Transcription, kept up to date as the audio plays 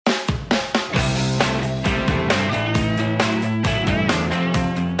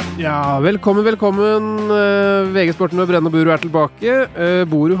Ja, velkommen. VG-sporten og Brenne Buru tilbake.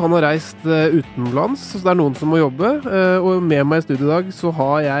 Buru han har reist utenlands, så det noen som må jobbe. Og med meg i studio i dag så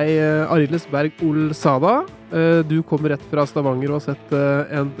har jeg Arildes Berg Olsada. Du kommer rett fra Stavanger og har sett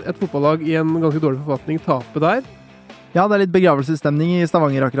et fotballag i en ganske dårlig forfatning tape der. Ja, det litt begravelsesstemning i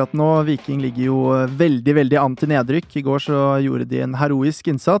Stavanger akkurat nå. Viking ligger jo veldig an til nedrykk. I går så gjorde de en heroisk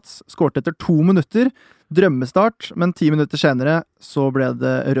innsats. Skårte etter 2 minutter. Drømmestart, men 10 minutter senere så ble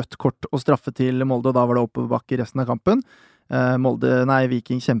det rødt kort og straffe til Molde, og da var det oppoverbakke resten av kampen.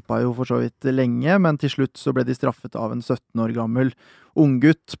 Viking kjempet jo for så vidt lenge, men til slutt så ble de straffet av en 17 år gammel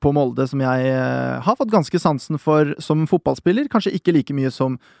unggutt på Molde, som jeg har fått ganske sansen for som fotballspiller, kanskje ikke like mye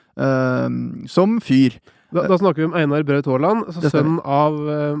som fyr. Da snakker vi om Einar Braut Haaland, sønnen av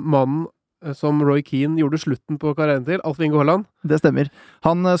mannen som Roy Keane gjorde slutten på karrieren til, Alf Inge Haaland. Det stemmer.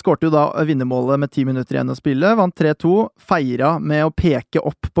 Han skårte jo da vinnermålet med 10 minutter igjen å spille, vant 3-2, feira med å peke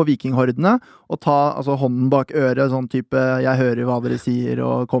opp på vikinghordene og ta hånden bak øret, sånn type 'jeg hører hva dere sier'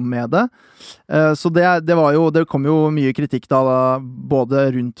 og 'kom med det'. Så det kom jo mye kritikk da,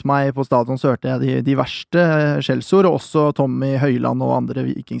 både rundt meg på stadion så hørte jeg de verste skjellsord, og også Tommy Høiland og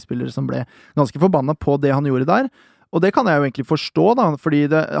andre vikingspillere som ble ganske forbanna på det han gjorde der. Og det kan jeg jo egentlig forstå, da, fordi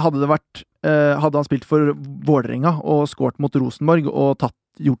hadde han spilt for Vålerenga og skårt mot Rosenborg og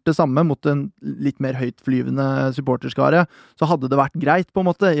gjort det samme mot en litt mer høytflyvende supporterskare, så hadde det vært greit, på en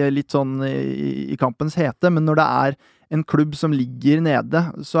måte, litt sånn i kampens hete, men når det er en klubb som ligger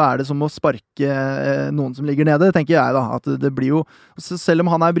nede, så det som å sparke noen som ligger nede, tenker jeg da, at det blir jo, selv om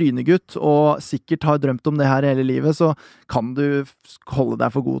han Brynegutt og sikkert har drømt om det her hele livet, så kan du holde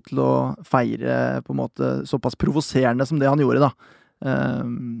deg for god til å feire på en måte såpass provoserende som det han gjorde da.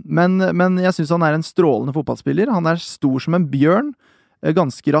 Men jeg synes han en strålende fotballspiller. Han stor som en bjørn,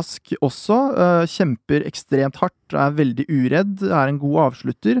 ganske rask også, kjemper ekstremt hardt, veldig uredd, en god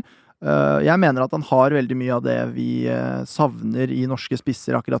avslutter. Jeg mener at han har veldig mye av det vi savner i norske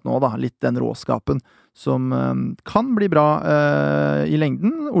spisser akkurat nå, da. Litt den råskapen som kan bli bra i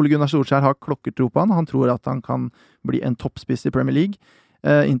lengden. Ole Gunnar Solskjær har klokkertro på han. Han tror at han kan bli en toppspiss i Premier League.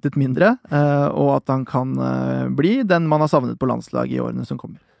 Intet mindre, og at han kan bli den man har savnet på landslaget i årene som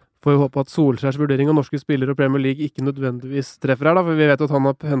kommer. Får vi håpe at Solskjærs vurdering av norske spillere og Premier League ikke nødvendigvis treffer her, da, for vi vet at han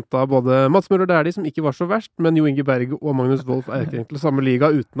har hentet både Mats Møller Dæhlie, som ikke var så verst, men Jo Inge Berge og Magnus Wolff ikke egentlig samme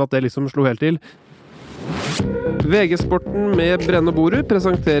liga, uten at det liksom slo helt til. VG-sporten med Brenne Buru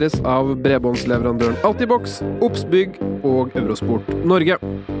presenteres av bredbåndsleverandøren Altibox, Obsbygg og Eurosport Norge.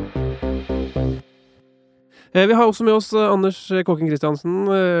 Vi har også med oss Anders Kåken Kristiansen,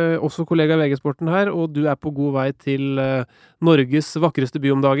 også kollega i VG-sporten her, og du på god vei til Norges vakreste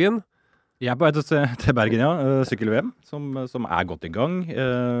by om dagen. Jeg på vei til Bergen, ja. Sykkel-VM, som godt i gang.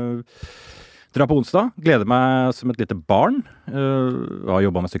 Drar på onsdag. Gleder meg som et lite barn. Har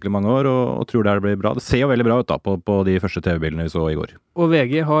jobbet med sykkel i mange år, og tror det blir bra. Det ser jo veldig bra ut da, på de første TV-bildene vi så i går. Og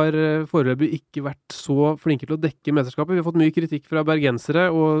VG har foreløpig ikke vært så flinke til å dekke mesterskapet. Vi har fått mye kritikk fra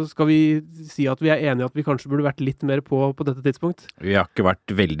bergensere, og skal vi si at vi enige at vi kanskje burde vært litt mer på dette tidspunkt? Vi har ikke vært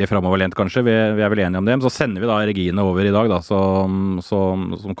veldig fremoverlent, kanskje. Vi vel enige om det. Men så sender vi da Regine over i dag, da, som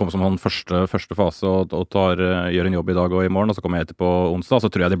kommer som første fase og gjør en jobb i dag og i morgen, og så kommer jeg etter på onsdag.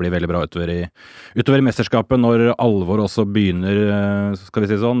 Så tror jeg det blir veldig bra utover i mesterskapet, når alvor også begynner, skal vi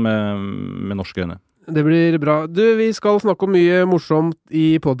si sånn, med norske øyne. Det blir bra. Vi skal snakke om mye morsomt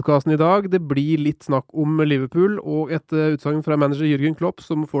i podcasten i dag. Det blir litt snakk om Liverpool, og et utsagn fra manager Jürgen Klopp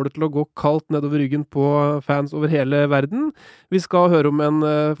som får det til å gå kaldt nedover ryggen på fans over hele verden. Vi skal høre om en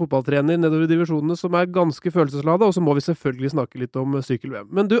fotballtrener nedover divisjonene som ganske følelsesladet, og så må vi selvfølgelig snakke litt om sykkel-VM.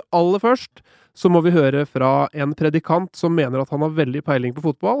 Men aller først så må vi høre fra en predikant som mener at han har veldig peiling på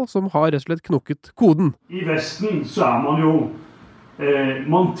fotball, som har rett og slett knokket koden. I Vesten så man jo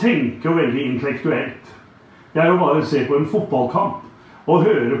man tenker veldig intellektuelt. Det jo bare å se på en fotballkamp og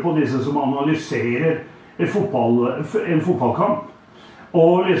høre på disse som analyserer en fotballkamp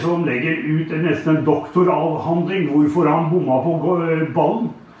og liksom legger ut nesten en doktoravhandling hvorfor han bomma på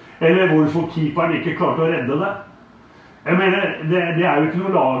ballen, eller hvorfor keeperen ikke klarte å redde det. Jeg mener, det jo ikke noe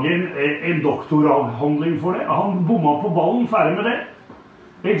å lage en doktoravhandling for det. Han bomma på ballen, ferdig med det.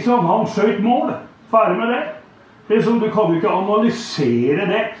 Ikke sant? Han skjøt mål, ferdig med det. Du kan jo ikke analysere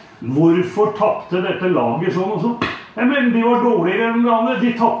det. Hvorfor tappte dette laget sånn og sånn? Jeg mener, de var dårligere enn de andre.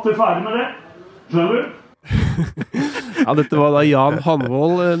 De tappte ferdig med det. Skjønner du? Ja, dette var da Jan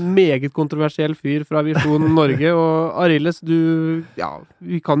Hanvold, en meget kontroversiell fyr fra Visjon Norge. Og Arildes,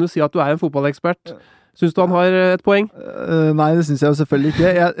 vi kan jo si at du en fotballekspert. Syns du han har et poeng? Nei, det synes jeg jo selvfølgelig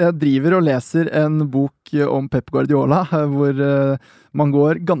ikke. Jeg driver og leser en bok om Pep Guardiola, hvor man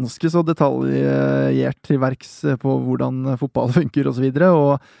går ganske så detaljert til verks på hvordan fotball funker og så videre,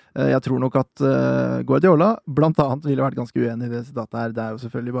 og jeg tror nok at Guardiola blant annet ville vært ganske uenig i det sitatet her. Det er jo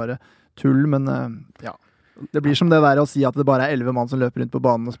selvfølgelig bare tull, men ja. Det blir som det der å si at det bare er 11 mann som løper rundt på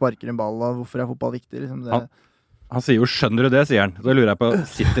banen og sparker en ball, og hvorfor er fotball viktig? Liksom det. Han sier jo 'skjønner du det', sier han. Så lurer jeg på,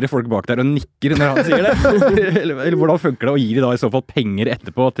 sitter det folk bak der og nikker når han sier det? eller hvordan funker det, og gir de da i så fall penger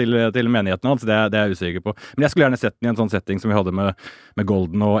etterpå til menigheten hans? Det er jeg usikker på. Men jeg skulle gjerne sett den i en sånn setting som vi hadde med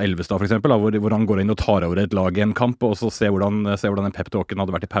Golden og Elvestad, for eksempel, hvor han går inn og tar over et lag i en kamp, og så ser hvordan en pep-talken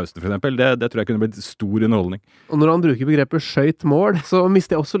hadde vært i pausen, for eksempel. Det tror jeg kunne blitt stor underholdning. Og når han bruker begrepet skjøyt mål, så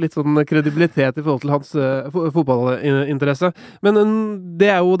mister jeg også litt sånn kredibilitet i forhold til hans fotballinteresse. Men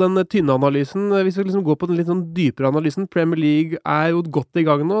det er jo den tynne analysen. Hvis vi liksom går på den litt sånn dypere analysen. Premier League er jo godt i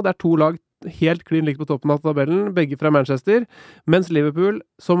gang nå. Det er 2 lag helt klin likt på toppen av tabellen, begge fra Manchester, mens Liverpool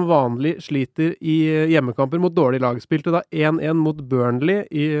som vanlig sliter i hjemmekamper mot dårlig lag. Spilte da 1-1 mot Burnley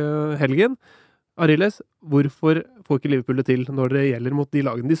i helgen. Arildes, hvorfor får ikke Liverpool det til når det gjelder mot de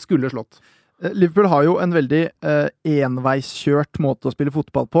lagene de skulle slått? Liverpool har jo en veldig enveiskjørt måte å spille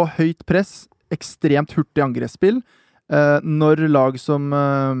fotball på. Høyt press, ekstremt hurtig angrepsspill. Når lag som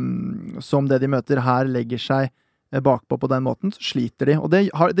det de møter her legger seg bakpå på den måten, så sliter de. Og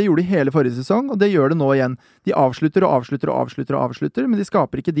det gjorde de hele forrige sesong, og det gjør det nå igjen. De avslutter, men de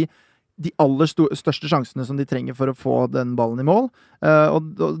skaper ikke de aller største sjansene som de trenger for å få den ballen i mål.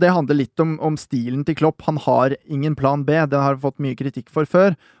 Og det handler litt om stilen til Klopp. Han har ingen plan B. Den har fått mye kritikk for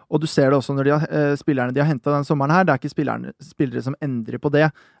før. Og du ser det også når spillerne de har hentet den sommeren her. Det er ikke spillere som endrer på det.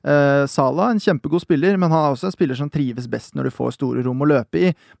 Salah, en kjempegod spiller, men han er også en spiller som trives best når du får store rom å løpe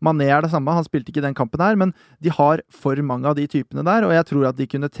i. Mané er det samme. Han spilte ikke den kampen her, men de har for mange av de typene der, og jeg tror at de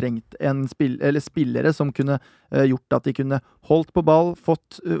kunne trengt spillere som kunne gjort at de kunne holdt på ball,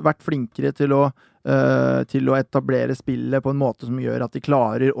 vært flinkere til å etablere spillet på en måte som gjør at de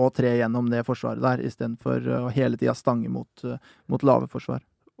klarer å tre gjennom det forsvaret der, i stedet for å hele tiden stange mot lave forsvar.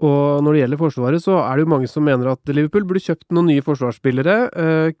 Og når det gjelder forsvaret, så er det jo mange som mener at Liverpool burde kjøpt noen nye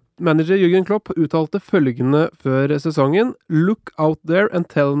forsvarsspillere. Manager Jürgen Klopp uttalte følgende før sesongen: "Look out there and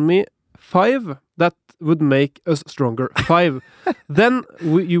tell me 5 that would make us stronger. 5. Then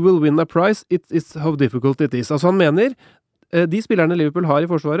you will win a prize. It's how difficult it is." Altså han mener de spillerne Liverpool har i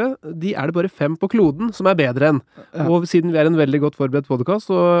forsvaret, de er det bare 5 på kloden som er bedre enn. Ja. Og siden vi er en veldig godt forberedt podcast,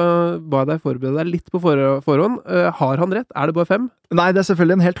 så ba jeg deg forberede deg litt på forhånd. Har han rett? Er det bare 5? Nei, det er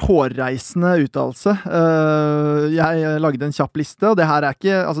selvfølgelig en helt hårreisende uttalelse. Jeg lagde en kjapp liste, og det her er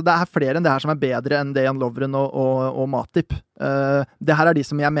ikke, altså det er flere enn det her som er bedre enn Dejan Lovren og Matip. Det her er de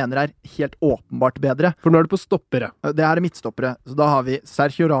som jeg mener er helt åpenbart bedre. For nå er det på stoppere. Det her er midtstoppere. Så da har vi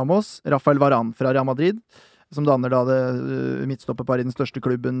Sergio Ramos, Rafael Varane fra Real Madrid, som danner da det midtstopperparet i den største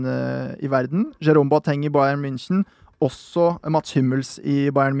klubben i verden. Jerome Boateng i Bayern München, også Mats Hummels i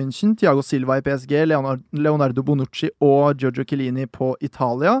Bayern München, Thiago Silva i PSG, Leonardo Bonucci og Giorgio Chiellini på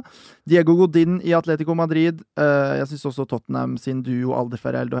Italia. Diego Godin i Atletico Madrid. Jeg synes også Tottenham sin duo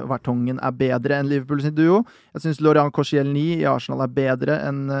Alderweireld og Vertonghen er bedre enn Liverpool sin duo. Jeg synes Laurent Koscielny i Arsenal er bedre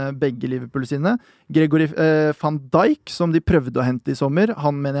enn begge Liverpool sine. Gregory van Dijk, som de prøvde å hente i sommer,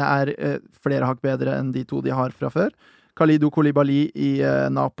 han mener jeg er flere hakk bedre enn de 2 de har fra før. Kalidou Koulibaly i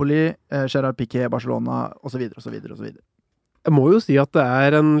Napoli, Gerard Piqué, Barcelona, og så videre, og så videre, og så videre. Jeg må jo si at det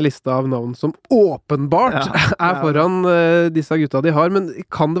er en liste av navn som åpenbart er foran disse gutta de har, men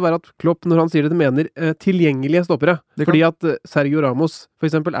kan det være at Klopp, når han sier det, mener tilgjengelige stoppere? Fordi at Sergio Ramos, for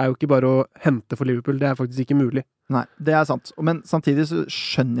eksempel, er jo ikke bare å hente for Liverpool, det er faktisk ikke mulig. Nei, det er sant. Men samtidig så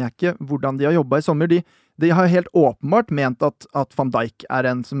skjønner jeg ikke hvordan de har jobbet i sommer. De har helt åpenbart ment at Van Dijk er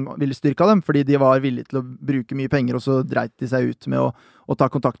en som ville styrke dem, fordi de var villige til å bruke mye penger, og så dreit de seg ut med å ta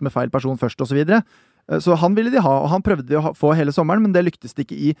kontakt med feil person først, og så videre. Så han ville de ha, og han prøvde de å få hele sommeren, men det lyktes de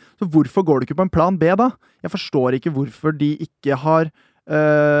ikke i. Så hvorfor går du ikke på en plan B da? Jeg forstår ikke hvorfor de ikke har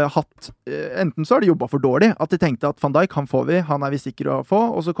enten så har de jobbet for dårlig, at de tenkte at Van Dijk, han er vi sikre å få,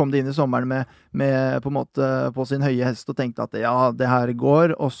 og så kom de inn i sommeren med på en måte på sin høye hest og tenkte at ja, det her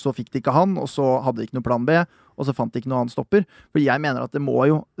går, og så fikk de ikke han, og så hadde de ikke noe plan B, og så fant de ikke noe annen stopper. For jeg mener at det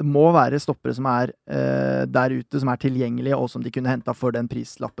må være stoppere som er der ute, som er tilgjengelige, og som de kunne hentet for den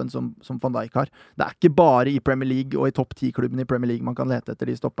prislappen som Van Dijk har. Det er ikke bare i Premier League og i topp 10-klubben i Premier League man kan lete etter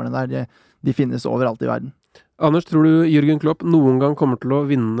de stopperne der. De finnes overalt i verden. Anders, tror du Jürgen Klopp noen gang kommer til å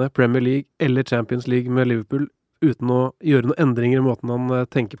vinne Premier League eller Champions League med Liverpool uten å gjøre noen endringer i måten han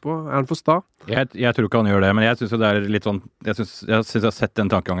tenker på? Er han for sta? Jeg tror ikke han gjør det, men jeg synes jo det er litt sånn, jeg har sett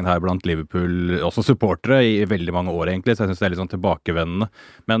den tankegangen her blant Liverpool, også supportere, i veldig mange år egentlig, så jeg synes det er litt sånn tilbakevendende.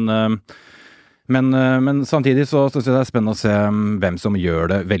 Men samtidig så synes jeg det spennende å se hvem som gjør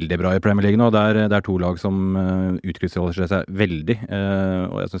det veldig bra i Premier League nå. Det er to lag som utkrystalliserer seg veldig,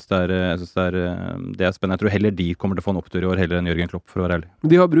 og jeg synes det er spennende. Jeg tror heller de kommer til å få en opptur i år, heller enn Jørgen Klopp, for å være ærlig.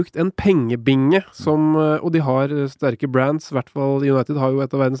 De har brukt en pengebinge, og de har sterke brands, i hvert fall United har jo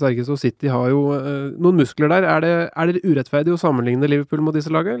et av verdens sterkeste, og City har jo noen muskler der. Er det urettferdig å sammenligne Liverpool mot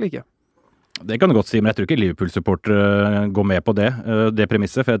disse lagene, eller ikke? Det kan du godt si, men jeg tror ikke Liverpool-supportere går med på det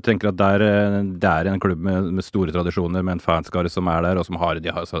premisset, for jeg tenker at det er en klubb med store tradisjoner, med en fanskare som er der, og som har,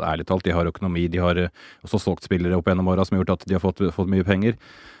 så ærlig talt, de har økonomi, de har også solgt spillere opp gjennom året som har gjort at de har fått mye penger.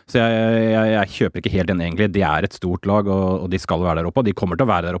 Så jeg kjøper ikke helt den egentlig. De er et stort lag, og de skal være der oppe, og de kommer til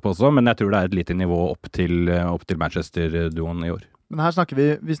å være der oppe også, men jeg tror det er et lite nivå opp til Manchester-duoen i år. Men her snakker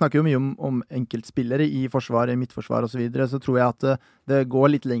vi snakker jo mye om enkeltspillere i forsvar, i midtforsvar og så videre, så tror jeg at det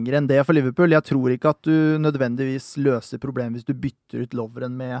går litt lenger enn det for Liverpool. Jeg tror ikke at du nødvendigvis løser problemet hvis du bytter ut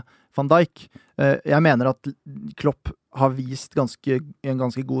Lovren med Van Dijk. Jeg mener at Klopp har vist en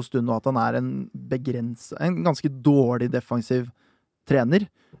ganske god stund nå at han er en ganske dårlig defensiv trener.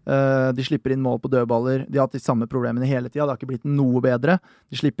 De slipper inn mål på dødballer. De har hatt de samme problemene hele tiden. Det har ikke blitt noe bedre.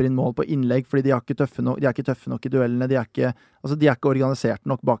 De slipper inn mål på innlegg fordi de er ikke tøffe nok i duellene. De er ikke organisert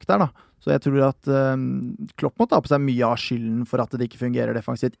nok bak der, da. Så jeg tror at Klopp må ta på seg mye av skylden for at det ikke fungerer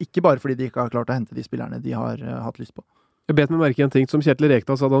defensivt. Ikke bare fordi de ikke har klart å hente de spillerne de har hatt lyst på. Jeg bet meg merke en ting som Kjetil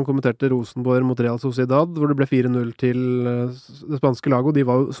Rekdal sa da han kommenterte Rosenborg mot Real Sociedad, hvor det ble 4-0 til det spanske laget, og de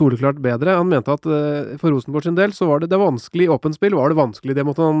var jo soleklart bedre. Han mente at for Rosenborg sin del så var det vanskelig i åpent spill, var det vanskelig, det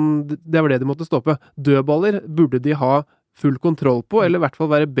var det de måtte stoppe. Dødballer burde de ha full kontroll på, eller i hvert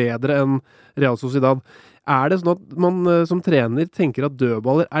fall være bedre enn Real Sociedad. Er det sånn at man som trener tenker at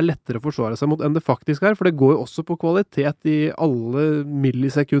dødballer er lettere å forsvare seg mot enn det faktisk er? For det går jo også på kvalitet i alle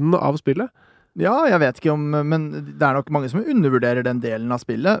millisekundene av spillet. Ja, jeg vet ikke men det er nok mange som undervurderer den delen av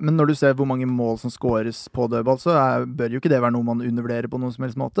spillet, men når du ser hvor mange mål som skåres på dødball, så bør jo ikke det være noe man undervurderer på noen som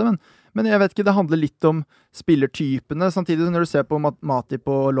helst måte, men jeg vet ikke, det handler litt om spillertypene. Samtidig når du ser på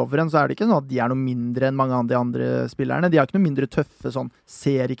Matip og Lovren, så er det ikke sånn at de er noe mindre enn mange av de andre spillerne. De er ikke noe mindre tøffe,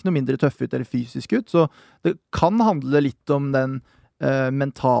 ser ikke noe mindre tøffe ut eller fysisk ut, så det kan handle litt om den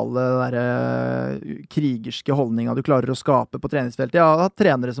mentale krigerske holdninga du klarer å skape på treningsfeltet. Jeg har hatt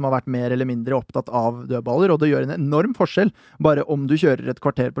trenere som har vært mer eller mindre opptatt av dødballer, og det gjør en enorm forskjell bare om du kjører et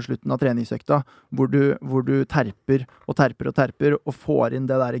kvarter på slutten av treningsøkta hvor du terper og får inn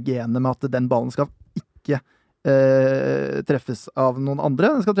det der genet med at den ballen skal ikke treffes av noen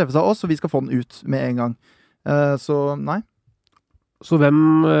andre, den skal treffes av oss, og vi skal få den ut med en gang. Så nei. Så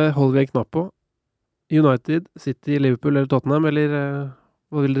hvem holder vi en knapp på? United, City, Liverpool eller Tottenham, eller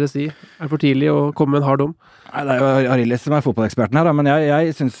hva vil dere si? Er det for tidlig å komme med en hard dom? Nei, det er jo Arildes som er fotballeksperten her, da. Men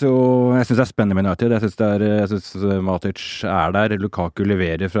jeg synes det er spennende med United. Jeg synes Matic er der. Lukaku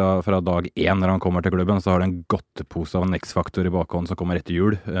leverer fra dag 1 når han kommer til klubben. Så har det en godtepose av en X-faktor i bakhånd som kommer etter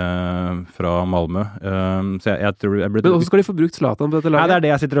jul fra Malmö. Så jeg tror jeg Men også skal de få brukt Zlatan på dette laget? Nei, det er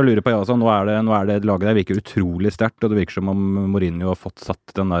det jeg sitter og lurer på. Ja. Altså, nå er det laget der virker utrolig sterkt, og det virker som om Mourinho har fått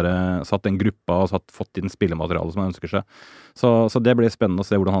satt den gruppa og fått inn spillematerialet som han ønsker seg. Så det blir spennende å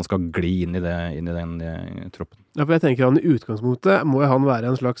se hvordan han skal gli inn i den troppen. Ja, for jeg tenker han i utgangspunktet må han være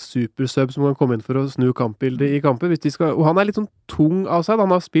en slags supersub som kan komme inn for å snu kampbildet i kamper. Og han er litt sånn tung av seg.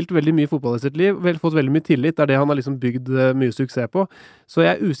 Han har spilt veldig mye fotball i sitt liv, fått veldig mye tillit. Det er det han har liksom bygd mye suksess på. Så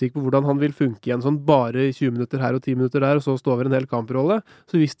jeg er usikker på hvordan han vil funke igjen sånn bare 20 minutter her og 10 minutter der, og så stå over en hel kamprolle.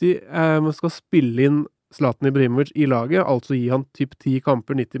 Så hvis de skal spille inn Zlatan Ibrahimovic i laget, altså gi han typ 10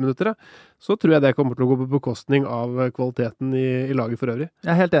 kamper 90 minutter, så tror jeg det kommer til å gå på bekostning av kvaliteten i laget for øvrig.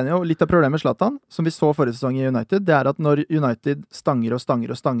 Jeg er helt enig, og litt av problemet med Zlatan, som vi så forrige sesong i United, det er at når United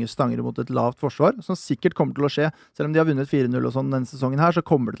stanger mot et lavt forsvar, som sikkert kommer til å skje, selv om de har vunnet 4-0 og sånn denne sesongen her, så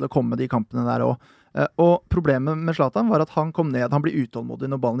kommer det til å komme de kampene der også. Og problemet med Zlatan var at han kom ned, han blir utålmodig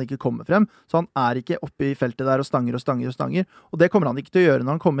når ballen ikke kommer frem, så han er ikke oppe i feltet der og stanger, og det kommer han ikke til å gjøre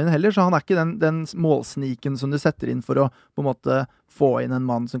når han kommer inn heller, så han er ikke den målsniken som du setter inn for å på en måte få inn en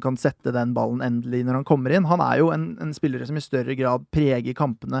mann som kan sette den ballen endelig når han kommer inn. Han er jo en spiller som i større grad preger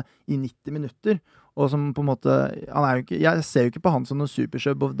kampene i 90 minutter, og som på en måte, jeg ser jo ikke på han som noen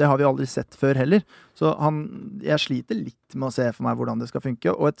supersub, og det har vi aldri sett før heller, så jeg sliter litt med å se for meg hvordan det skal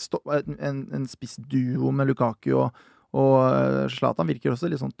funke, og en spissduo med Lukaku og Zlatan virker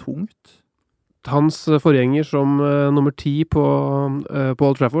også litt sånn tungt. Hans forgjenger som nummer 10 på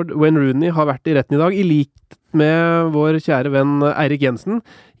Old Trafford, Wayne Rooney, har vært i retten i dag, i likhet med vår kjære venn Eirik Jensen.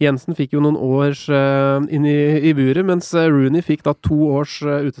 Jensen fikk jo noen års inn i buret, mens Rooney fikk da 2 års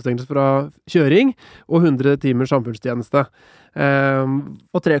utestengelse fra kjøring og 100 timers samfunnstjeneste.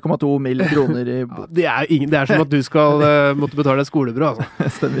 Og 3,2 mill. kroner i Det er som at du skal måtte betale et skolebrød, altså.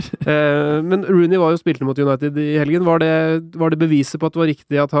 Stemmer. Men Rooney var jo spilte mot United i helgen. Var det beviset på at det var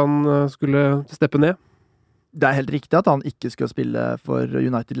riktig at han skulle steppe ned? Det er helt riktig at han ikke skal spille for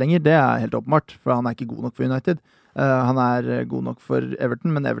United lenger. Det er helt åpenbart, for han er ikke god nok for United. Han er god nok for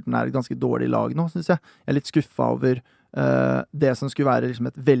Everton, men Everton er et ganske dårlig lag nå, synes jeg. Jeg er litt skuffet over det som skulle være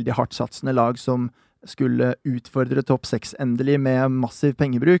liksom et veldig hardt satsende lag som skulle utfordre topp 6 endelig med massiv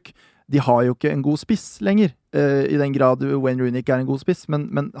pengebruk. De har jo ikke en god spiss lenger, i den grad Wayne Rooney ikke er en god spiss, men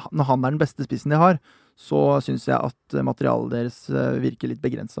når han er den beste spissen de har, så synes jeg at materialet deres virker litt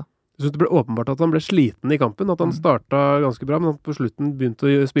begrenset. Jeg synes det ble åpenbart at han ble sliten i kampen, at han startet ganske bra, men at på slutten begynte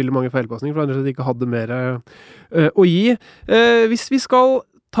å spille mange feilpassninger, for han ikke hadde mer å gi. Hvis vi skal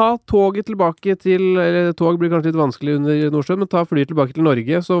ta toget tilbake til, eller tog blir kanskje litt vanskelig under Nordsjøen, men ta flyet tilbake til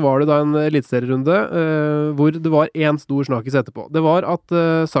Norge, så var det da en elitserierunde hvor det var en stor snakis etterpå. Det var at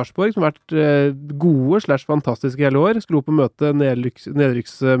Sarpsborg, som har vært gode/fantastiske hele år, skulle opp og møte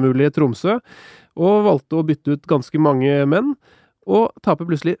nedrykksmulige Tromsø, og valgte å bytte ut ganske mange menn, og taper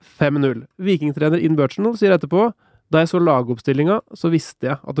plutselig 5-0. Vikingtrener Ian Burchnell sier etterpå, da jeg så lagoppstillinga, så visste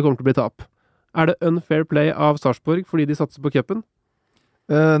jeg at det kommer til å bli tap. Er det unfair play av Sarpsborg fordi de satser på cupen?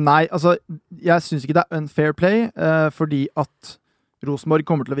 Nei, altså, jeg synes ikke det er unfair play, fordi at Rosenborg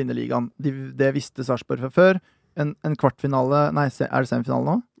kommer til å vinne ligaen. Det visste Sarpsborg fra før. En kvartfinale, nei, er det semifinale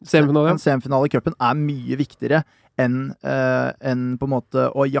nå? Semifinale, ja. En semifinale i cupen er mye viktigere enn på en måte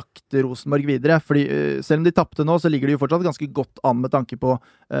å jakte Rosenborg videre. Fordi selv om de tappte nå, så ligger de jo fortsatt ganske godt an med tanke på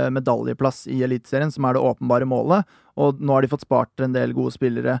medaljeplass i Eliteserien, som er det åpenbare målet. Og nå har de fått spart en del gode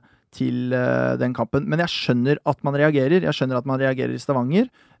spillere til den kampen. Men jeg skjønner at man reagerer. Jeg skjønner at man reagerer i Stavanger.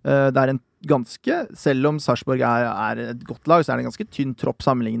 Det er en ganske, selv om Sarpsborg er et godt lag, så er det en ganske tynn tropp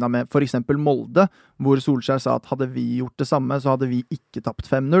sammenlignet med for eksempel Molde, hvor Solskjær sa at hadde vi gjort det samme, så hadde vi ikke tapt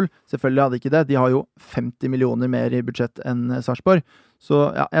 5-0. Selvfølgelig hadde ikke det. De har jo 50 millioner mer i budsjett enn Sarpsborg. Så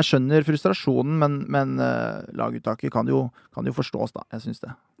ja, jeg skjønner frustrasjonen, men laguttaket kan jo forstås da, jeg synes det.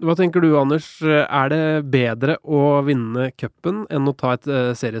 Hva tenker du, Anders? Er det bedre å vinne cupen enn å ta et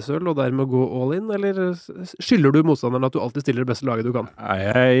seriesøl og dermed gå all in, eller skylder du motstanderen at du alltid stiller det beste laget du kan?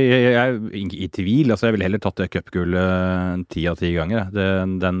 Jeg er i tvil, altså jeg ville heller tatt det cupgullet 10 av 10 ganger.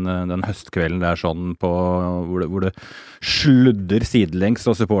 Den høstkvelden der sånn på, hvor det sludder sidelengs,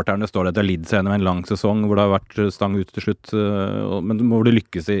 og supporterne står der til å lidde seg gjennom en lang sesong, hvor det har vært stang ut til slutt, men hvor det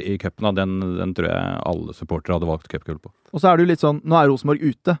lykkes i cupen, den tror jeg alle supportere hadde valgt cupgull på. Og så er det jo litt sånn, nå er Rosenborg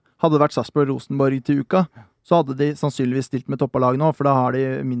ute. Hadde det vært Sarpsborg-Rosenborg til uka, så hadde de sannsynligvis stilt med toppalag nå, for da har de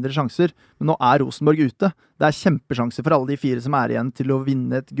mindre sjanser. Men nå er Rosenborg ute. Det er kjempesjanse for alle de 4 som er igjen til å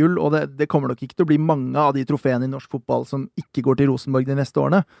vinne et gull, og det kommer nok ikke til å bli mange av de trofeene i norsk fotball som ikke går til Rosenborg de neste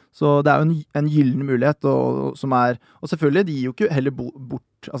årene. Så det er jo en gyllen mulighet, og selvfølgelig, de gir jo ikke heller bort,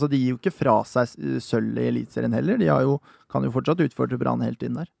 altså de gir jo ikke fra seg sølv i Eliteserien heller, kan jo fortsatt utfordre Brann helt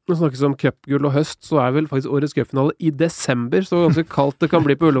inn der. Når det snakkes om cupgull og høst, så er vel faktisk årets cupfinale i desember, så ganske kaldt det kan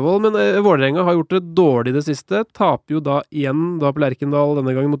bli på Ullevål, men Vålerenga har gjort det dårlig det siste, taper jo da igjen på Lerkendal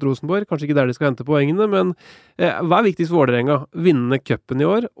denne gangen mot Rosenborg, kanskje ikke der de skal hente poengene, men hva er viktigst for Vålerenga? Vinne cupen i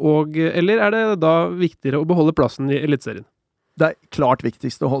år, eller er det da viktigere å beholde plassen i Eliteserien? Det er klart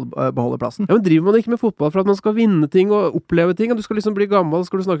viktigst å beholde plassen. Ja, men driver man ikke med fotball for at man skal vinne ting og oppleve ting? Og du skal liksom bli gammel,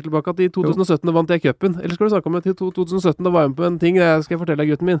 skal du snakke tilbake at i 2017 vant jeg cupen? Eller skal du snakke om at i 2017 da var jeg med på en ting, jeg skal fortelle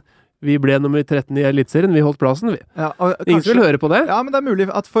deg, gutten min. Vi ble nummer 13 i Eliteserien, vi holdt plassen, vi. Ja, ingen vil høre på det? Ja, men det er mulig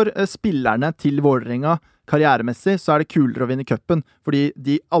at for spillerne til Vålerenga karrieremessig, så er det kulere å vinne cupen, fordi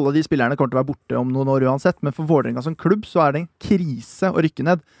alle de spillerne kommer til å være borte om noen år uansett, men for Vålerenga som klubb så er det en krise å rykke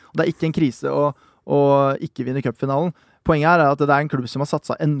ned, og det er ikke en krise å ikke vinne cupfinalen. Poenget er at det er en klubb som har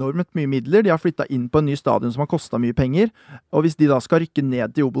satset enormt mye midler. De har flyttet inn på en ny stadion som har kostet mye penger. Og hvis de da skal rykke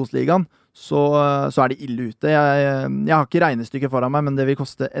ned til Obos-ligaen, så er de ille ute. Jeg har ikke regnestykket foran meg, men det vil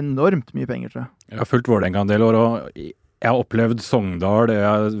koste enormt mye penger, tror jeg. Jeg har fulgt Vålerenga en del år, og jeg har opplevd Sogndal, jeg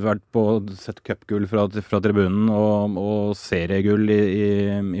har vært sett cupgull fra tribunen og seriegull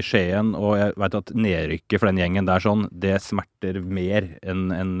i Skien, og jeg vet at nedrykket for den gjengen der sånn, det smerter mer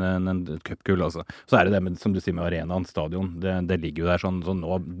enn cupgull, altså. Så er det det med, som du sier med arenaen, stadion, det ligger jo der sånn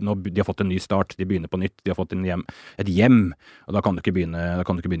nå de har fått en ny start, de begynner på nytt, de har fått et hjem, og da kan du ikke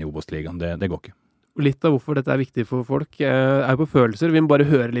begynne i Obos-ligaen, det går ikke. Litt av hvorfor dette er viktig for folk er på følelser. Vi må bare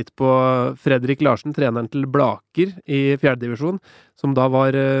høre litt på Fredrik Larsen, treneren til Blaker i 4. divisjon, som da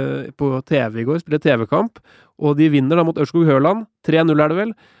var på TV i går, spiller TV-kamp, og de vinner da mot Ørskog-Høland. 3-0 er det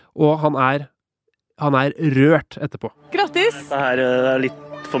vel, og han er rørt etterpå. Grattis! Dette her er litt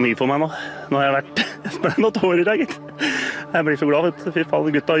for mye for meg nå. Nå har jeg vært noen tårer, gitt. Jeg blir så glad, vet du. Fy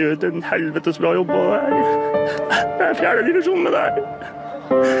faen, gutta gjør en helvetes bra jobb. Og det er 4. divisjon, men det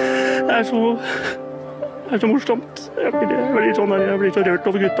er så morsomt. Jeg blir så rørt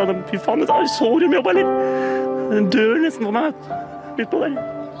over gutta. Fy faen, så de jobba litt. Den dør nesten for meg, litt på der.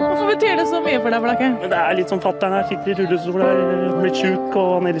 Hvorfor betyr det så mye for deg, Blaker? Men det er litt sånn fatteren her, sitter i rullestol her, blitt syk, og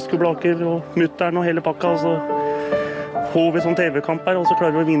han elsker Blaker, og mutteren og hele pakka, og så får vi sånn TV-kamp her, og så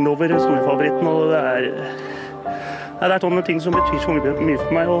klarer vi å vinne over storfavoritten, og det er sånne ting som betyr så mye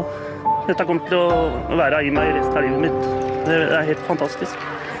for meg, og dette kommer til å være i meg resten av livet mitt. Det er helt fantastisk.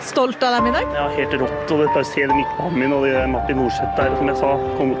 Stolt av dem i dag? Ja, helt rått, og bare se det midtbanen min, og det er Martin Norseth der, som jeg sa,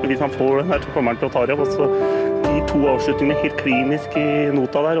 hvis han får den her, så kommer han til å ta det, og så de 2 avslutningene helt klinisk i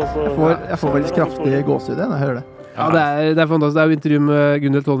nota der. Og så, jeg får veldig kraftig gåsehud når jeg hører det. Ja, det er fantastisk. Det er jo intervju med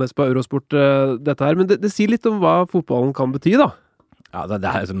Gunhild Tollnes på Eurosport, dette her, men det sier litt om hva fotballen kan bety, da. Ja, det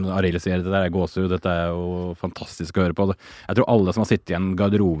er som Arild sier, det der er gåsehud, dette er jo fantastisk å høre på. Jeg tror alle som har sittet i en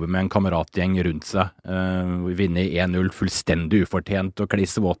garderobe med en kameratgjeng rundt seg, vinner 1-0 fullstendig ufortjent og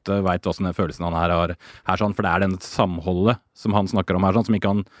klissvåte, vet hva sånne følelsen han her har her, sånn, for det er den samholdet som han snakker om her, sånn, som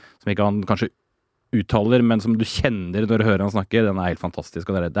ikke han kanskje uttaler, men som du kjenner når du hører han snakke, den er helt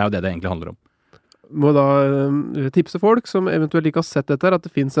fantastisk, og det er jo det egentlig handler om. Må da tipse folk som eventuelt ikke har sett dette her, at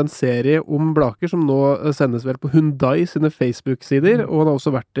det finnes en serie om Blaker som nå sendes vel på Hyundai sine Facebook-sider, og han har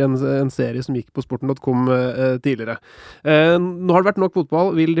også vært i en serie som gikk på sporten.com tidligere. Nå har det vært nok fotball,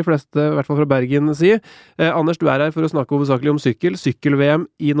 vil de fleste, i hvert fall fra Bergen, si. Anders, du er her for å snakke hovedsakelig om sykkel. Sykkel-VM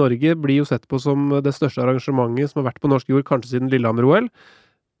i Norge blir jo sett på som det største arrangementet som har vært på norsk jord, kanskje siden Lillehammer-OL.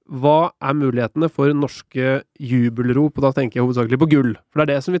 Hva er mulighetene for norske jubelrop, og da tenker jeg hovedsakelig på gull, for det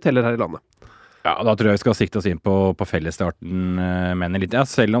er det som vi teller her i landet. Ja, da tror jeg vi skal sikte oss inn på fellesstarten, mener litt. Ja,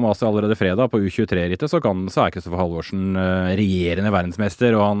 selv om altså allerede fredag på U23-rittet, så er Kristoffer Halvorsen regjerende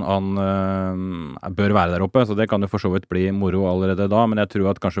verdensmester, og han bør være der oppe, så det kan jo for så vidt bli moro allerede da, men jeg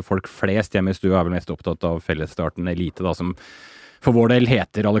tror at kanskje folk flest hjemme i stua er vel mest opptatt av fellesstarten elite, da, som for vår del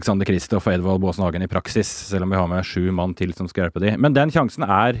heter Alexander Kristoff og Edvald Boasson Hagen i praksis, selv om vi har med 7 mann til som skal hjelpe de. Men den sjansen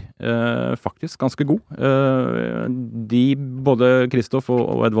er faktisk ganske god. Både Kristoff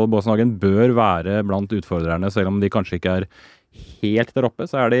og Edvald Boasson Hagen bør være blant utfordrerne, selv om de kanskje ikke er helt der oppe,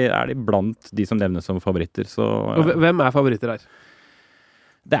 så er de blant de som nevnes som favoritter. Så, og hvem er favoritter her?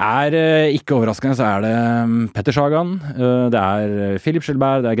 Det er ikke overraskende, så er det Petter Sagan, det er Philip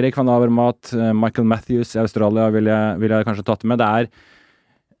Gilbert, det er Greg van Avermaet, Michael Matthews i Australia vil jeg kanskje tatt med. Det er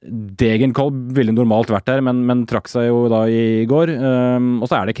Degenkolb ville normalt vært der, men trakk seg jo da i går. Og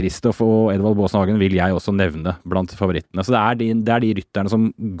så er det Kristoff og Edvald Boasson Hagen vil jeg også nevne blant favorittene. Så det er de rytterne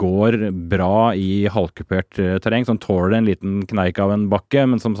som går bra i halvkupert terreng, som tåler en liten kneik av en bakke,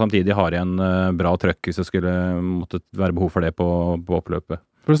 men som samtidig har igjen bra trøkk hvis det skulle måtte være behov for det på oppløpet.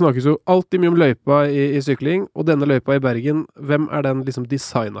 For det snakkes jo alltid mye om løypa i sykling, og denne løypa i Bergen, hvem er den liksom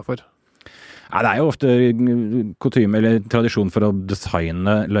designet for? Ja, det er jo ofte kutyme eller tradisjon for å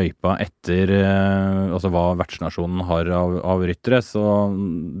designe løypa etter altså hva vertsnasjonen har av ryttere, så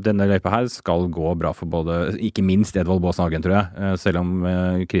denne løypa her skal gå bra for både, ikke minst Edvald Boasson Hagen, tror jeg, selv om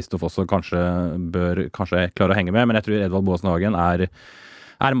Kristoff også kanskje klare å henge med, men jeg tror Edvald Boasson Hagen er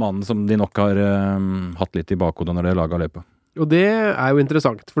mannen som de nok har hatt litt i bakhodet når de har laget løypa. Og det er jo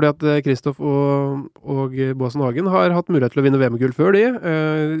interessant, fordi at Kristoff og Boasson Hagen har hatt mulighet til å vinne VM-gull før de.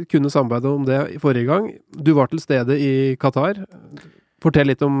 Kunne samarbeide om det i forrige gang. Du var til stede i Qatar.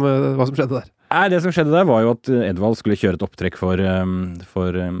 Fortell litt om hva som skjedde der. Det som skjedde der var jo at Edvald skulle kjøre et opptrekk for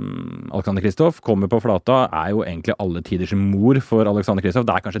Alexander Kristoff. Kommer på flata, er jo egentlig alle tiders mor for Alexander Kristoff.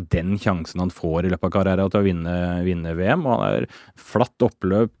 Det er kanskje den sjansen han får i løpet av karrieren til å vinne VM. Og han er flatt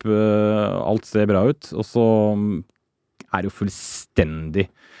oppløp, alt ser bra ut. Og så er jo fullstendig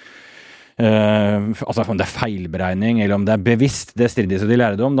altså om det er feilberegning eller om det er bevisst, det strider så de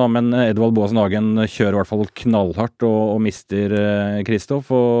lærde om da, men Edvald Boasson Hagen kjører i hvert fall knallhardt og mister Kristoff,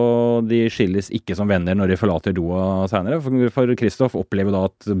 og de skilles ikke som venner når de forlater Doha senere, for Kristoff opplever da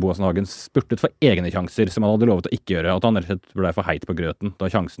at Boasson Hagen spurtet for egne sjanser som han hadde lovet å ikke gjøre, at han rett og slett ble for heit på grøten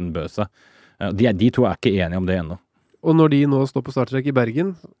da sjansen bød seg. De to er ikke enige om det ennå. Og når de nå står på starttrekk i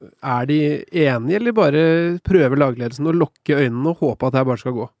Bergen, er de enige, eller bare prøver lagledelsen å lukke øynene og håpe at det her bare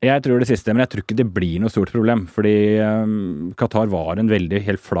skal gå? Jeg tror det siste, men jeg tror ikke det blir noe stort problem, fordi Qatar var en veldig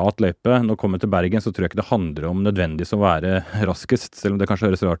helt flat løype. Når det kommer til Bergen, så tror jeg ikke det handler om nødvendigvis å være raskest, selv om det kanskje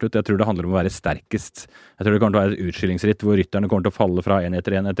høres rart ut. Jeg tror det handler om å være sterkest. Jeg tror det kommer til å være et utskillingsritt hvor rytterne kommer til å falle fra en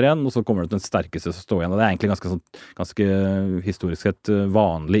etter en, og så kommer det til den sterkeste som står igjen. Og det er egentlig ganske historisk sett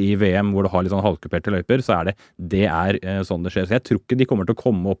vanlig i VM, hvor du har litt sånn halvkuperte løyper, så det er sånn det skjer. Så jeg tror ikke de kommer til å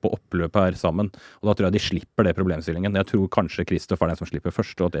komme opp på oppløpet her sammen, og da tror jeg de slipper det problemstillingen. Jeg tror kanskje Kristoff den som slipper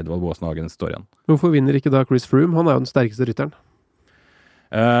først, og at Edvald Boasson Hagen står igjen. Hvorfor vinner ikke da Chris Froome? Han jo den sterkeste rytteren.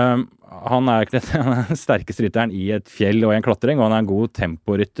 Han ikke den sterkeste rytteren i et fjell og i en klatring, og han en god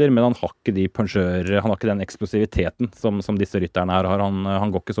temporytter, men han har ikke de punsjører, han har ikke den eksplosiviteten som disse rytterne her har.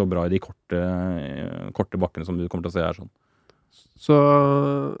 Han går ikke så bra i de korte bakkene som du kommer til å se her sånn. Så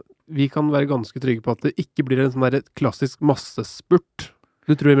vi kan være ganske trygge på at det ikke blir en sånn der klassisk massespurt.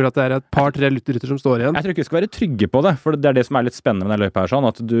 Du tror at det et par-tre rytter som står igjen? Jeg tror ikke vi skal være trygge på det, for det det som litt spennende med den løypa her, sånn,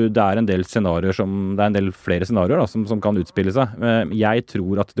 at det en del scenarier det en del flere scenarier da, som kan utspille seg. Jeg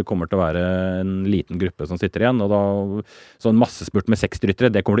tror at det kommer til å være en liten gruppe som sitter igjen, og da, så en massespurt med 6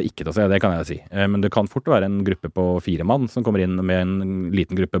 ryttere, det kommer du ikke til å se, det kan jeg si. Men det kan fort være en gruppe på 4 mann som kommer inn med en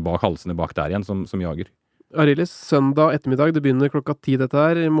liten gruppe bak halsene bak der igjen, som jager. Arilis, søndag ettermiddag, det begynner 10:00 dette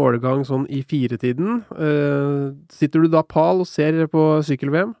her, målgang sånn i 4-tiden. Sitter du da pal og ser på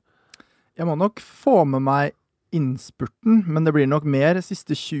sykkel-VM? Jeg må nok få med meg innspurten, men det blir nok mer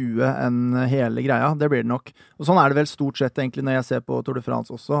siste 20 enn hele greia. Det blir det nok. Og sånn det vel stort sett egentlig når jeg ser på Tour de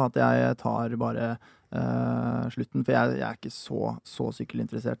France også, at jeg tar bare slutten, for jeg ikke så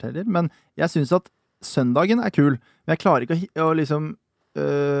sykkelinteressert heller. Men jeg synes at søndagen kul, men jeg klarer ikke å liksom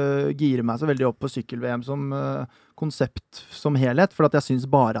gire meg så veldig opp på sykkel-VM som konsept som helhet, for at jeg synes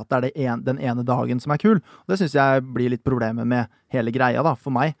bare at det den ene dagen som kul, og det synes jeg blir litt problemet med hele greia da,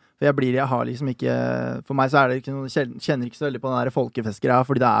 for meg, for jeg har liksom ikke, for meg så det ikke noe, kjenner ikke så veldig på den der folkefestgreia,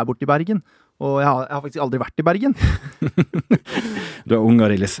 fordi det borte i Bergen, og jeg har faktisk aldri vært i Bergen. Du ung,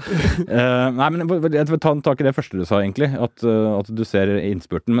 Arilis. Nei, men jeg vil ta tak i det første du sa egentlig, at du ser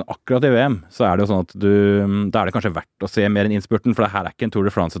innspurten, men akkurat i VM så det jo sånn at da det kanskje verdt å se mer enn innspurten, for det her ikke en Tour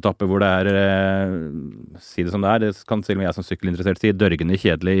de France-etappe hvor det si det som det kan til og med jeg som sykkelinteressert si, dørgende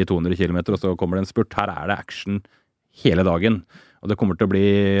kjedelig i 200 km, og så kommer det en spurt. Her det action hele dagen. Og det kommer til å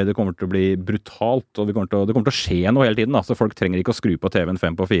bli brutalt, og det kommer til å skje noe hele tiden, da. Så folk trenger ikke å skru på TV-en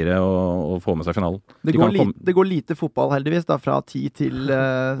 5 på 4 og få med seg finalen. Det går lite fotball heldigvis, da, fra 10 til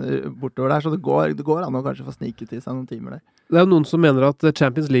bortover der, så det går an å kanskje få sniket i seg noen timer der. Det jo noen som mener at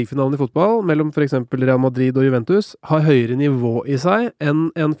Champions League-finalen i fotball, mellom for eksempel Real Madrid og Juventus, har høyere nivå i seg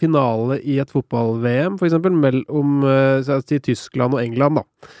enn en finale i et fotball-VM, for eksempel mellom Tyskland og England,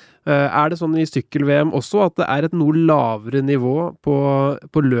 da. Det sånn i sykkel-VM også at det et noe lavere nivå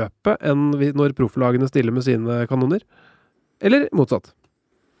på løpet enn når profflagene stiller med sine kanoner? Eller motsatt?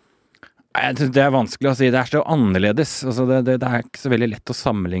 Jeg synes det vanskelig å si. Det så annerledes. Altså det ikke så veldig lett å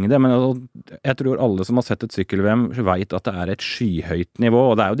sammenligne det, men jeg tror alle som har sett et sykkel-VM vet at det et skyhøyt nivå,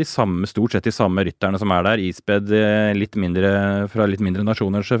 og det jo stort sett de samme rytterne som der, ispedd fra litt mindre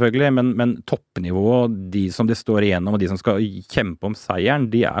nasjoner selvfølgelig, men toppnivået, de som de står igjennom, og de som skal kjempe om seieren,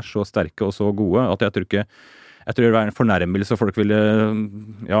 de så sterke og så gode, at jeg tror det var en fornærmelse, og folk ville,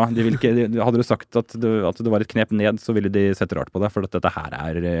 ja, hadde du sagt at det var et knep ned, så ville de sette rart på det, for dette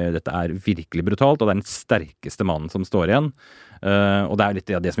her virkelig brutalt, og det den sterkeste mannen som står igjen, og det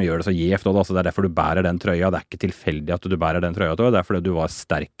litt det som gjør det så gjevt, altså det derfor du bærer den trøya, det ikke tilfeldig at du bærer den trøya, det fordi du var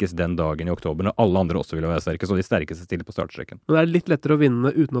sterkest den dagen i oktober, når alle andre også ville være sterkest, og de sterkeste stiller på startstreken. Men det litt lettere å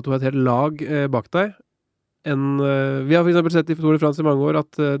vinne uten at du har et helt lag bak deg, vi har for eksempel sett i Tour de France i mange år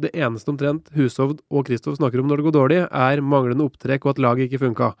at det eneste omtrent Hushovd og Kristoff snakker om når det går dårlig, manglende opptrekk og at laget ikke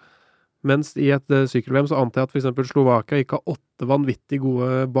funket. Mens i et sykkel-VM så antar jeg at for eksempel Slovakia ikke har 8 vanvittig gode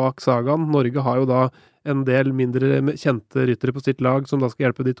bak sagaen. Norge har jo da en del mindre kjente ryttere på sitt lag som da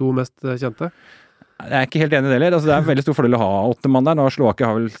skal hjelpe de 2 mest kjente. Jeg ikke helt enig i det heller. Altså, det en veldig stor fordel å ha 8 mann der. Nå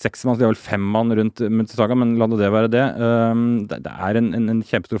Slovakia har vel 6 mann, så de har vel 5 mann rundt saga, men la det være det. Det en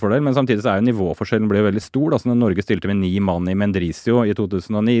kjempestor fordel, men samtidig så jo nivåforskjellen ble veldig stor. Altså, når Norge stilte med 9 mann i Mendrisio i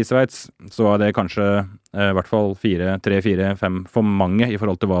 2009 i Sveits, så det kanskje i hvert fall 3-4-5 for mange i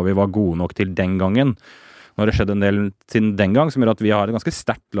forhold til hva vi var gode nok til den gangen. Nå har det skjedd en del siden den gang, som gjør at vi har et ganske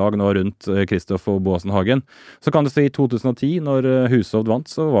sterkt lag nå rundt Kristoff og Boasson Hagen. Så kan du si i 2010, når Hushovd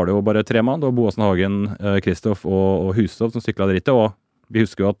vant, så var det jo bare 3 mann. Det var Boasson Hagen, Kristoff og Hushovd som syklet rittet, og vi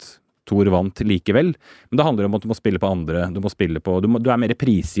husker jo at Thor vant likevel. Men det handler om at du må spille på andre, du er mer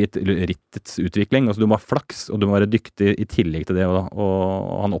prisgitt rittets utvikling, altså du må ha flaks, og du må være dyktig i tillegg til det,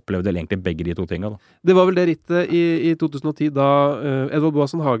 og han opplevde egentlig begge de 2 tingene. Da. Det var vel det rittet i 2010 da Edvald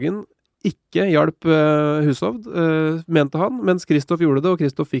Boasson Hagen ikke hjalp Hushovd, mente han, mens Kristoff gjorde det, og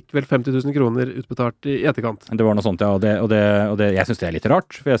Kristoff fikk vel 50 000 kroner utbetalt i etterkant. Det var noe sånt, ja, og det jeg synes det litt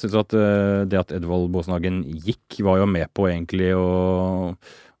rart, for jeg synes at det at Edvald Boasson Hagen gikk, var jo med på egentlig og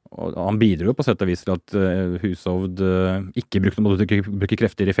han bidro jo på sett og vis til at Hushovd måtte bruke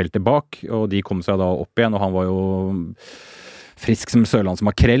krefter i feltet bak, og de kom seg da opp igjen, og han var jo frisk som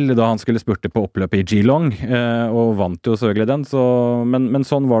sørlandsmakrell da han skulle spurte på oppløpet i Geelong, og vant jo selvfølgelig den, men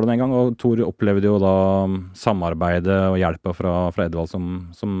sånn var det en gang, og Thor opplevde jo da samarbeidet og hjelpa fra Edvald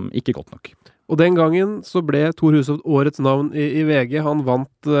som ikke godt nok. Og den gangen så ble Thor Hushovd årets navn i VG. Han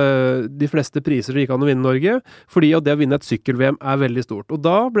vant de fleste priser det gikk an å vinne i Norge, fordi det å vinne et sykkel-VM er veldig stort. Og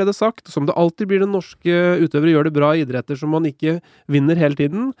da ble det sagt, som det alltid blir den norske utøvere gjør det bra i idretter som man ikke vinner hele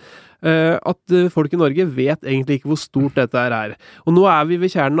tiden, at folk i Norge vet egentlig ikke hvor stort dette er. Og nå er vi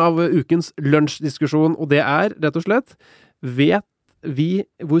ved kjernen av ukens lunsjdiskusjon, og det er rett og slett, vet vi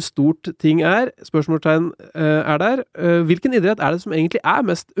hvor stort ting er? Spørsmålstegn er der. Hvilken idrett er det som egentlig er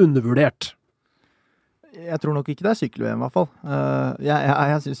mest undervurdert? Jeg tror nok ikke det er sykkel-VM i hvert fall.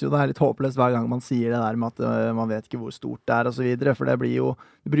 Jeg synes jo det er litt håpløst hver gang man sier det der med at man vet ikke hvor stort det er og så videre, for det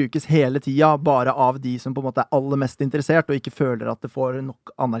brukes hele tida bare av de som på en måte er aller mest interessert og ikke føler at det får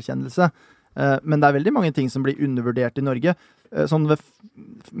nok anerkjennelse. Men det er veldig mange ting som blir undervurdert i Norge. Sånn ved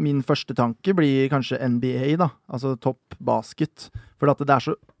min første tanke blir kanskje NBA da, altså topp basket, for at det er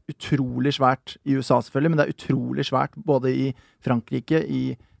så utrolig svært i USA selvfølgelig, men det er utrolig svært både i Frankrike,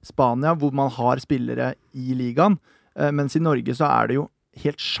 i Spania, hvor man har spillere i ligaen, mens i Norge så er det jo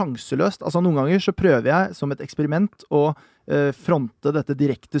helt sjanseløst. Altså noen ganger så prøver jeg som et eksperiment å fronte dette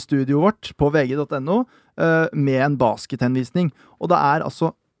direkte studioet vårt på vg.no med en baskethenvisning, og det er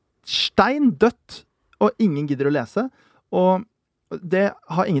altså stein dødt, og ingen gidder å lese, og det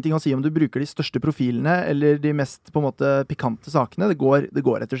har ingenting å si om du bruker de største profilene eller de mest på en måte pikante sakene. Det går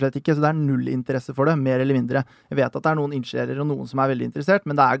rett og slett ikke, så det er null interesse for det, mer eller mindre. Jeg vet at det er noen innsjærer og noen som er veldig interessert,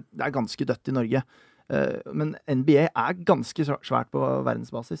 men det er ganske dødt i Norge. Men NBA er ganske svært på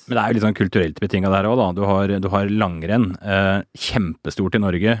verdensbasis. Men det er jo litt sånn kulturelt betinget der også da. Du har langrenn, kjempestort i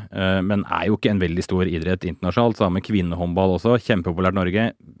Norge, men er jo ikke en veldig stor idrett internasjonalt. Sammen med kvinnehåndball også, kjempepopulært i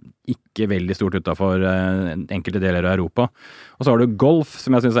Norge. Ikke veldig stort utenfor enkelte deler av Europa. Og så har du golf,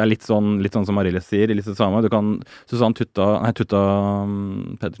 som jeg synes er litt sånn som Marilles sier, litt det samme. Susanne Tutta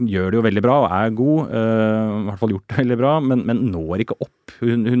Pedersen gjør det jo veldig bra, og er god, i hvert fall gjort det veldig bra, men når ikke opp.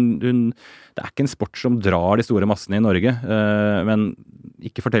 Det er ikke en sport som drar de store massene i Norge, men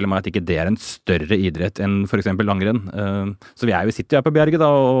ikke fortell meg at ikke det er en større idrett enn for eksempel langrenn. Så vi sitter jo her på Bjerget da,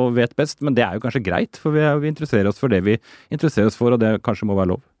 og vet best, men det er jo kanskje greit, for vi interesserer oss for det vi interesserer oss for, og det kanskje må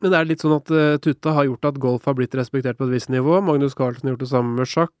være lov. Men det er litt sånn at Tutta har gjort at golf har blitt respektert på et visst nivå. Magnus Carlsen har gjort det samme med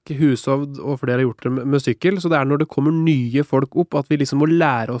sjakk, Hushovd og flere har gjort det med sykkel, så det er når det kommer nye folk opp at vi liksom må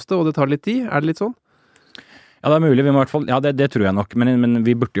lære oss det, og det tar litt tid. Er det litt sånn? Ja, det er mulig. Vi må i hvert fall, ja, det tror jeg nok, men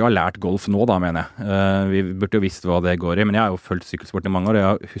vi burde jo ha lært golf nå da, mener jeg. Vi burde jo visst hva det går i, men jeg har jo fulgt sykkelsport i mange år,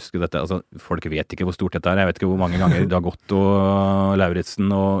 og jeg husker dette, altså folk vet ikke hvor stort dette er, jeg vet ikke hvor mange ganger Dag Otto,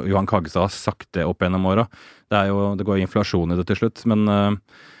 Lauritsen og Johan Kagestad har sagt det opp gjennom året. Det går inflasjon i det til slutt, men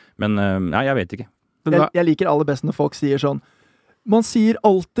ja, jeg vet ikke. Jeg liker aller best når folk sier sånn, man sier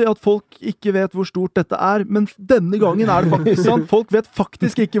alltid at folk ikke vet hvor stort dette er, men denne gangen er det faktisk sant. Folk vet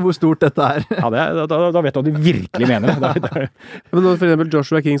faktisk ikke hvor stort dette er. Ja, da vet du hva du virkelig mener. Men når for eksempel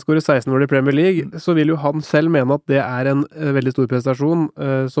Joshua King skårer 16 år i Premier League, så vil jo han selv mene at det er en veldig stor prestasjon,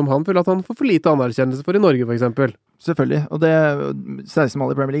 som han føler at han får for lite anerkjennelse for i Norge, for eksempel. Selvfølgelig, og 16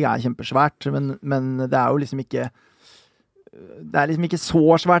 mål i Premier League er kjempesvært, men det er jo liksom ikke det er liksom ikke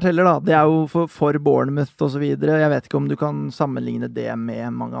så svært heller da. Det er jo for Bournemouth og så videre. Jeg vet ikke om du kan sammenligne det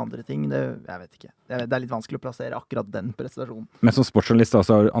med mange andre ting. Jeg vet ikke. Det er litt vanskelig å plassere akkurat den prestasjonen. Men som sportsjournalist så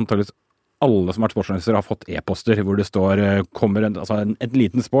har antageligvis alle som har vært sportsjournalister har fått e-poster hvor det står, kommer en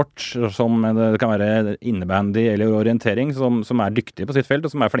liten sport som det kan være innebandy eller orientering som er dyktige på sitt felt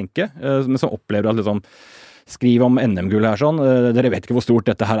og som er flinke, men som opplever at liksom skriv om NM-gull her sånn, dere vet ikke hvor stort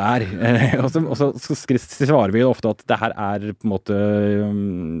dette her er. Og så svarer vi ofte at det her er på en måte,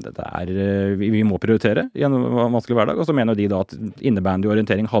 vi må prioritere i en vanskelig hverdag, og så mener de da at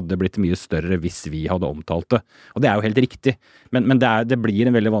innebandy-orientering hadde blitt mye større hvis vi hadde omtalt det. Og det er jo helt riktig, men det blir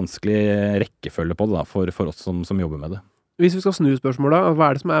en veldig vanskelig rekkefølge på det da, for oss som jobber med det. Hvis vi skal snu spørsmålet, hva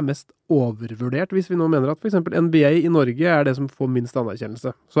er det som er mest overvurdert, hvis vi nå mener at for eksempel NBA i Norge er det som får minst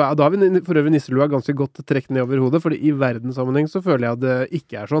anerkjennelse? Så da har vi for øvrig nisselua ganske godt trekt ned over hodet, fordi i verdenssammenheng så føler jeg at det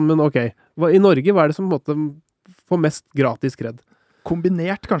ikke er sånn, men ok. I Norge, hva er det som på en måte får mest gratis kred?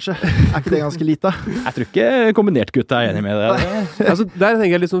 Kombinert, kanskje. Er ikke det ganske lite? Jeg tror ikke kombinert-gutta er enig med det. Altså, der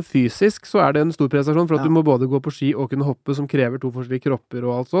tenker jeg litt sånn fysisk, så er det en stor prestasjon, for at du må både gå på ski og kunne hoppe, som krever 2 forskjellige kropper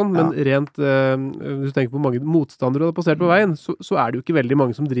og alt sånn, men rent, hvis du tenker på mange motstandere du har passert på veien, så er det jo ikke veldig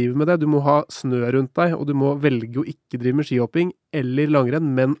mange som driver med det. Du må ha snø rundt deg, og du må velge å ikke drive med skihopping eller langrenn,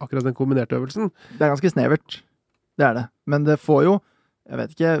 men akkurat den kombinerte øvelsen. Det er ganske snevert. Det er det. Men det får jo jeg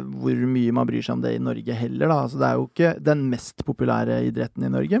vet ikke hvor mye man bryr seg om det i Norge heller da, altså det er jo ikke den mest populære idretten i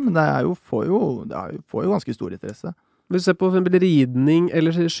Norge, men det får jo ganske stor interesse. Hvis du ser på for eksempel ridning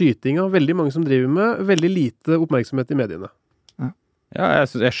eller skyting, veldig mange som driver med veldig lite oppmerksomhet i mediene. Ja,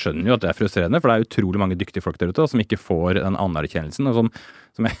 jeg skjønner jo at det er frustrerende, for det er utrolig mange dyktige folk der ute som ikke får den anerkjennelsen, og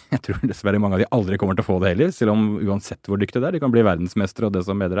som jeg tror dessverre mange av de aldri kommer til å få det heller, selv om uansett hvor dyktige det er. De kan bli verdensmestere og det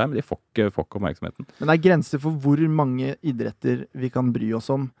som bedre er, men de får ikke oppmerksomheten. Men det er grenser for hvor mange idretter vi kan bry oss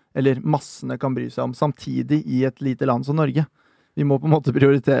om, eller massene kan bry seg om, samtidig i et lite land som Norge. Vi må på en måte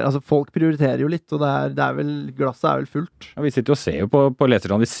prioritere, altså folk prioriterer jo litt, og glasset er vel fullt. Ja, vi sitter jo og ser jo på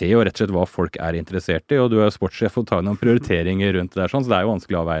leserland, vi ser jo rett og slett hva folk er interessert i, og du er sportssjef og tar noen prioriteringer rundt det der sånn, så det er jo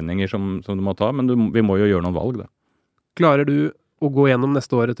vanskelige avveininger som du må ta, men vi må jo gjøre noen valg da. Klarer du å gå gjennom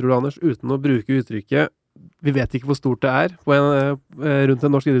neste året, tror du, Anders, uten å bruke uttrykket vi vet ikke hvor stort det er rundt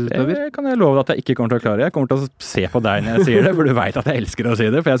en norsk idrettsutøver? Det kan jeg love deg at jeg ikke kommer til å klare. Jeg kommer til å se på deg når jeg sier det, for du vet at jeg elsker å si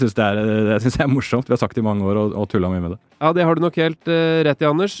det, for jeg synes det er morsomt. Vi har sagt det i mange år og tullet mye med det. Ja, det har du nok helt rett i,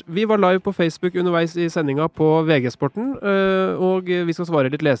 Anders. Vi var live på Facebook underveis i sendinga på VG-sporten, og vi skal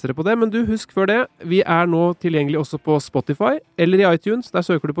svare litt lesere på det, men du husk før det, vi er nå tilgjengelig også på Spotify, eller i iTunes, der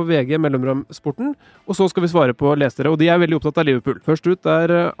søker du på VG mellomrom sporten, og så skal vi svare på lesere, og de er veldig opptatt av Liverpool. Først ut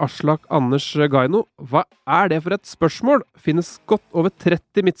er Aslak Anders Gaino. Hva er det for et spørsmål? Finnes godt over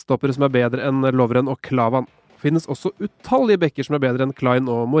 30 midtstoppere som er bedre enn Lovren og Klavan. Finnes også utallige bekker som er bedre enn Klein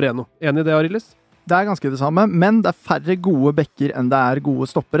og Moreno. Enig i det, Arilles? Det er ganske det samme, men det er færre gode bekker enn det er gode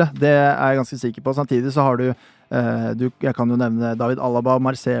stoppere. Det er jeg ganske sikker på. Samtidig så har jeg kan jo nevne David Alaba,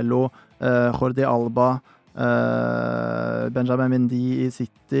 Marcelo, Jordi Alba, Benjamin Mendy i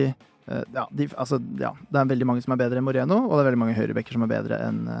City. Det er veldig mange som er bedre enn Moreno, og det er veldig mange høyrebekker som er bedre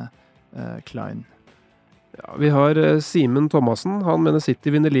enn Klein. Ja, vi har Simen Thomassen. Han mener City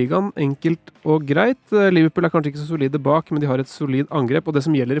vinner ligaen. Enkelt og greit. Liverpool er kanskje ikke så solide bak, men de har et solid angrep, og det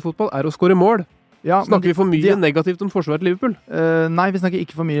som gjelder i fotball er å skåre mål. Ja, snakker vi for mye negativt om forsvaret til Liverpool? Nei, vi snakker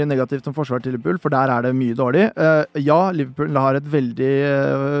ikke for mye negativt om forsvaret til Liverpool, for der er det mye dårlig. Liverpool har et veldig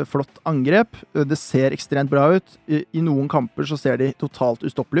flott angrep. Det ser ekstremt bra ut. I noen kamper så ser de totalt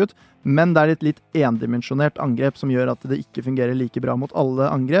ustoppelige ut, men det er et litt endimensjonert angrep som gjør at det ikke fungerer like bra mot alle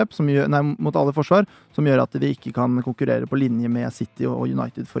mot alle forsvar, som gjør at de ikke kan konkurrere på linje med City og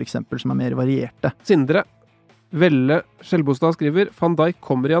United for eksempel, som er mer varierte. Sindre Velle Skjelbostad skriver Van Dijk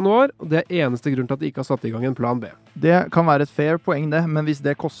kommer i januar, og det er eneste grunn til at de ikke har satt i gang en plan B. Det kan være et fair poeng det, men hvis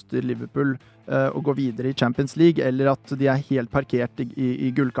det koster Liverpool å gå videre i Champions League, eller at de er helt parkert i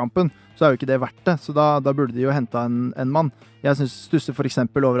gullkampen, så er jo ikke det verdt det. Så da burde de jo hente en mann. Jeg stusser for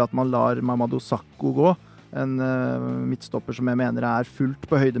eksempel over at man lar Mamadou Sakho gå, en midtstopper som jeg mener er fullt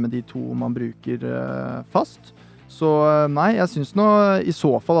på høyde med de to man bruker fast. Så nei, jeg synes nå i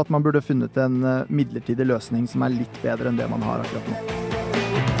så fall at man burde funnet en midlertidig løsning som er litt bedre enn det man har akkurat nå.